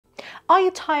Are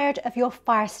you tired of your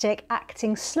Firestick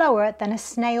acting slower than a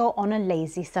snail on a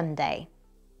lazy Sunday?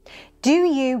 Do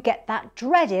you get that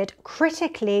dreaded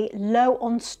critically low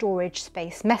on storage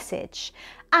space message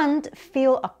and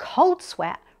feel a cold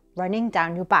sweat running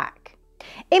down your back?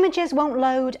 Images won't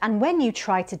load, and when you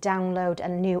try to download a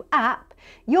new app,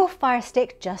 your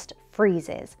Firestick just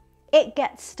freezes. It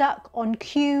gets stuck on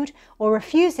queued or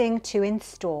refusing to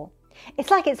install.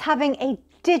 It's like it's having a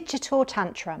digital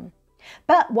tantrum.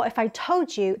 But what if I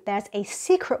told you there's a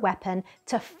secret weapon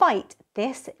to fight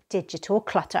this digital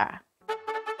clutter?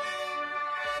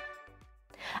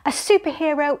 A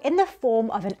superhero in the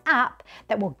form of an app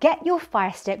that will get your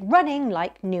Firestick running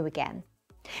like new again.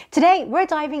 Today, we're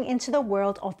diving into the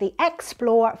world of the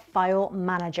X-Plore File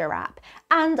Manager app,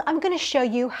 and I'm going to show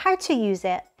you how to use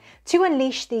it to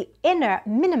unleash the inner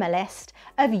minimalist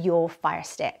of your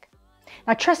Firestick.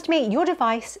 Now, trust me, your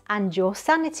device and your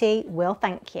sanity will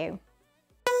thank you.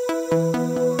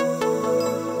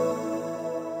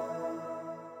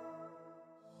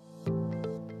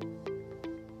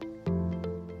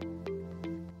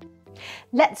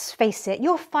 Let's face it,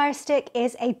 your Firestick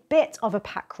is a bit of a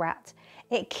pack rat.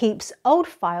 It keeps old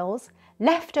files,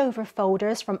 leftover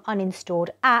folders from uninstalled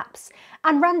apps,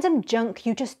 and random junk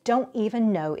you just don't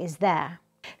even know is there.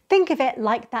 Think of it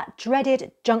like that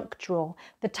dreaded junk drawer,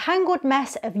 the tangled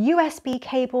mess of USB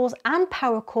cables and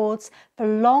power cords for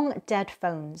long dead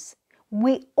phones.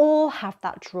 We all have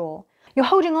that drawer. You're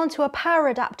holding on to a power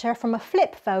adapter from a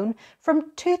flip phone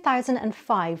from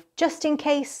 2005, just in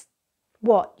case,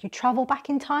 what, you travel back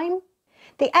in time?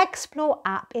 The X-Plore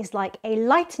app is like a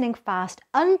lightning fast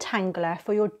untangler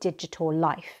for your digital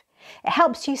life. It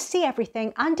helps you see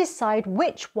everything and decide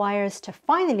which wires to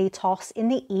finally toss in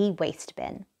the e-waste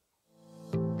bin.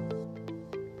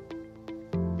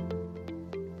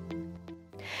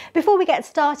 Before we get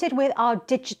started with our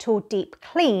digital deep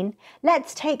clean,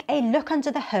 let's take a look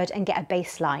under the hood and get a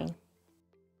baseline.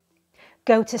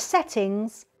 Go to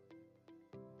Settings,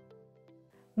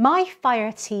 My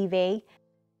Fire TV,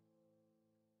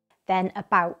 then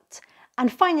About,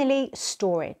 and finally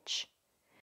Storage.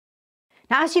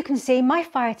 Now, as you can see, my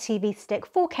Fire TV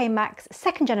Stick 4K Max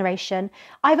 2nd generation,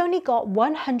 I've only got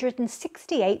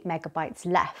 168 megabytes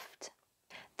left.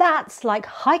 That's like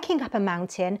hiking up a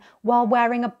mountain while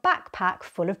wearing a backpack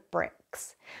full of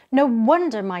bricks. No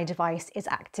wonder my device is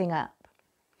acting up.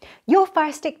 Your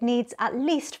Firestick needs at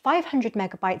least 500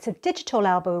 megabytes of digital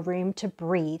elbow room to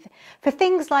breathe for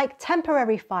things like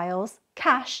temporary files,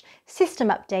 cache, system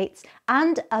updates,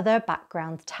 and other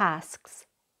background tasks.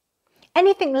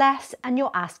 Anything less and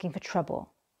you're asking for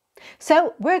trouble.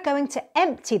 So we're going to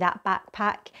empty that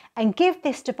backpack and give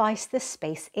this device the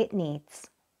space it needs.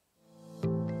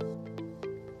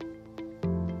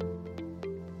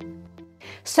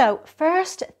 So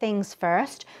first things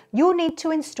first, you'll need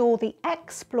to install the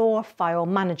X-Plore File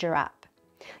Manager app.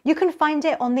 You can find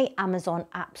it on the Amazon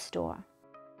App Store.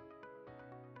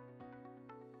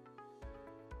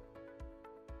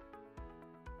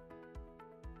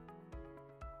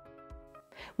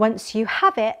 Once you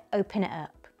have it, open it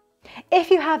up.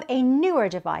 If you have a newer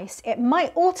device, it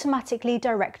might automatically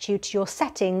direct you to your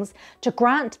settings to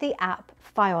grant the app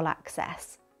file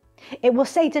access. It will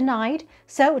say denied,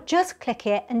 so just click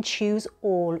it and choose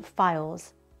all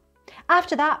files.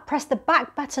 After that, press the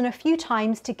back button a few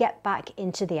times to get back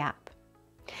into the app.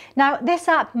 Now, this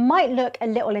app might look a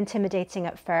little intimidating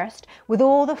at first with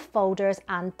all the folders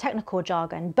and technical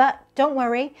jargon, but don't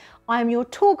worry, I'm your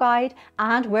tour guide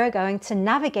and we're going to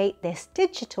navigate this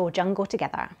digital jungle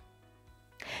together.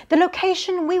 The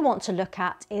location we want to look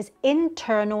at is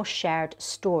internal shared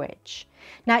storage.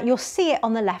 Now, you'll see it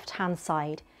on the left-hand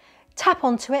side. Tap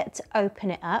onto it to open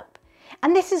it up,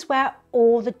 and this is where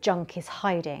all the junk is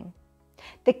hiding.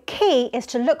 The key is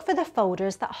to look for the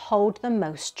folders that hold the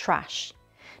most trash.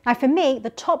 Now, for me,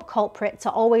 the top culprits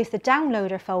are always the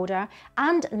downloader folder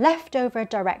and leftover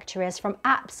directories from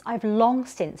apps I've long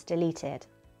since deleted.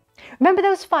 Remember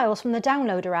those files from the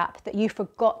downloader app that you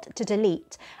forgot to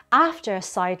delete after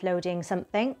sideloading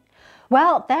something?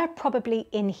 Well, they're probably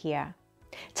in here.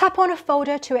 Tap on a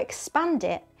folder to expand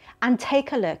it and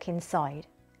take a look inside.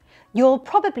 You'll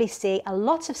probably see a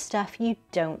lot of stuff you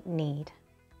don't need.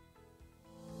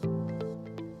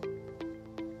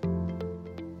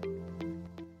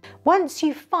 Once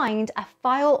you find a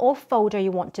file or folder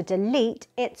you want to delete,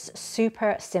 it's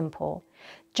super simple.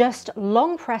 Just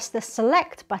long press the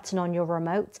select button on your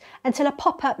remote until a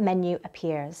pop-up menu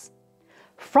appears.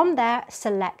 From there,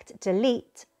 select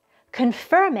delete,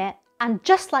 confirm it, and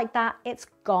just like that, it's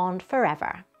gone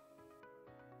forever.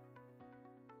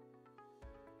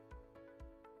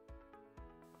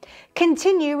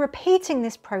 Continue repeating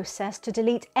this process to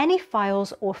delete any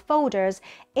files or folders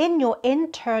in your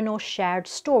internal shared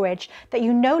storage that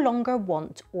you no longer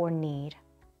want or need.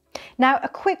 Now, a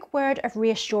quick word of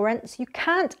reassurance, you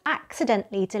can't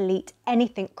accidentally delete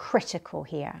anything critical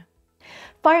here.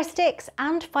 Fire Sticks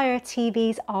and Fire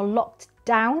TVs are locked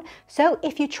down, so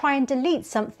if you try and delete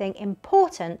something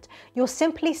important, you'll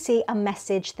simply see a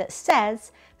message that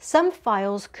says some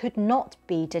files could not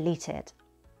be deleted.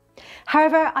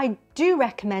 However, I do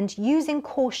recommend using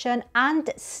caution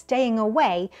and staying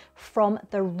away from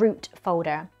the root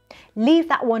folder. Leave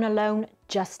that one alone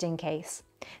just in case.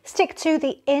 Stick to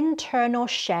the internal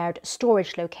shared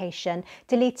storage location,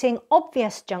 deleting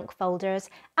obvious junk folders,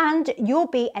 and you'll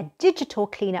be a digital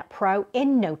cleanup pro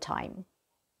in no time.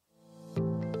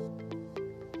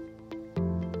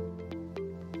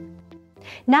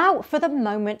 Now for the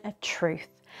moment of truth.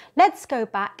 Let's go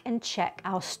back and check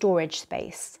our storage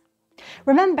space.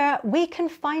 Remember, we can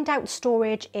find out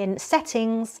storage in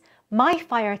Settings, My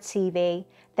Fire TV,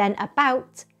 then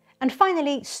About, and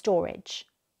finally Storage.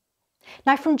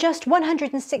 Now, from just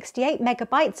 168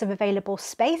 megabytes of available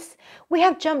space, we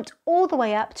have jumped all the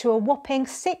way up to a whopping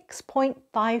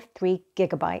 6.53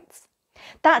 gigabytes.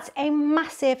 That's a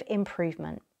massive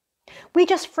improvement. We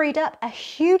just freed up a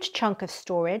huge chunk of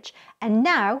storage, and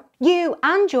now you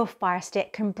and your Fire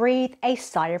Stick can breathe a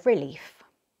sigh of relief.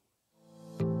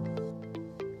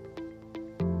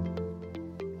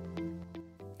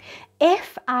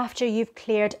 If after you've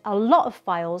cleared a lot of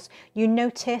files, you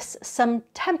notice some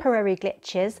temporary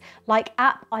glitches like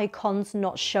app icons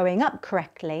not showing up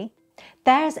correctly,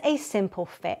 there's a simple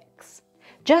fix.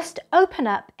 Just open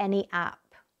up any app.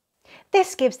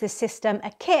 This gives the system a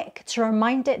kick to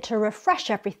remind it to refresh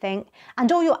everything,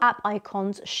 and all your app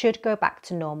icons should go back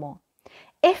to normal.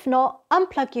 If not,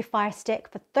 unplug your Fire Stick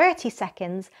for 30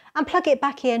 seconds and plug it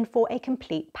back in for a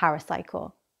complete power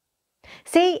cycle.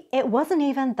 See, it wasn't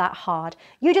even that hard.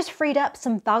 You just freed up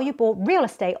some valuable real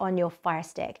estate on your Fire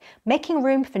Stick, making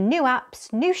room for new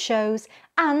apps, new shows,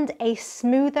 and a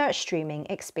smoother streaming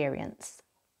experience.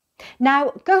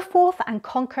 Now go forth and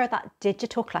conquer that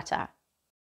digital clutter.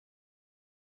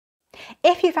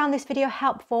 If you found this video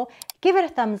helpful, give it a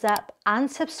thumbs up and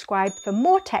subscribe for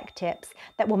more tech tips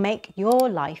that will make your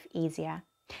life easier.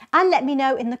 And let me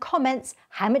know in the comments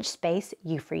how much space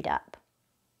you freed up.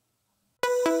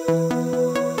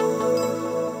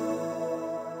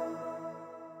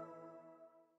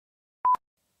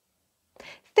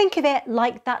 Think of it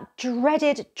like that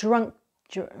dreaded drunk?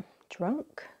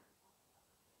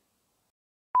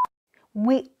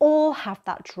 We all have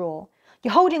that drawer.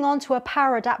 You're holding on to a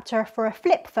power adapter for a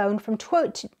flip phone from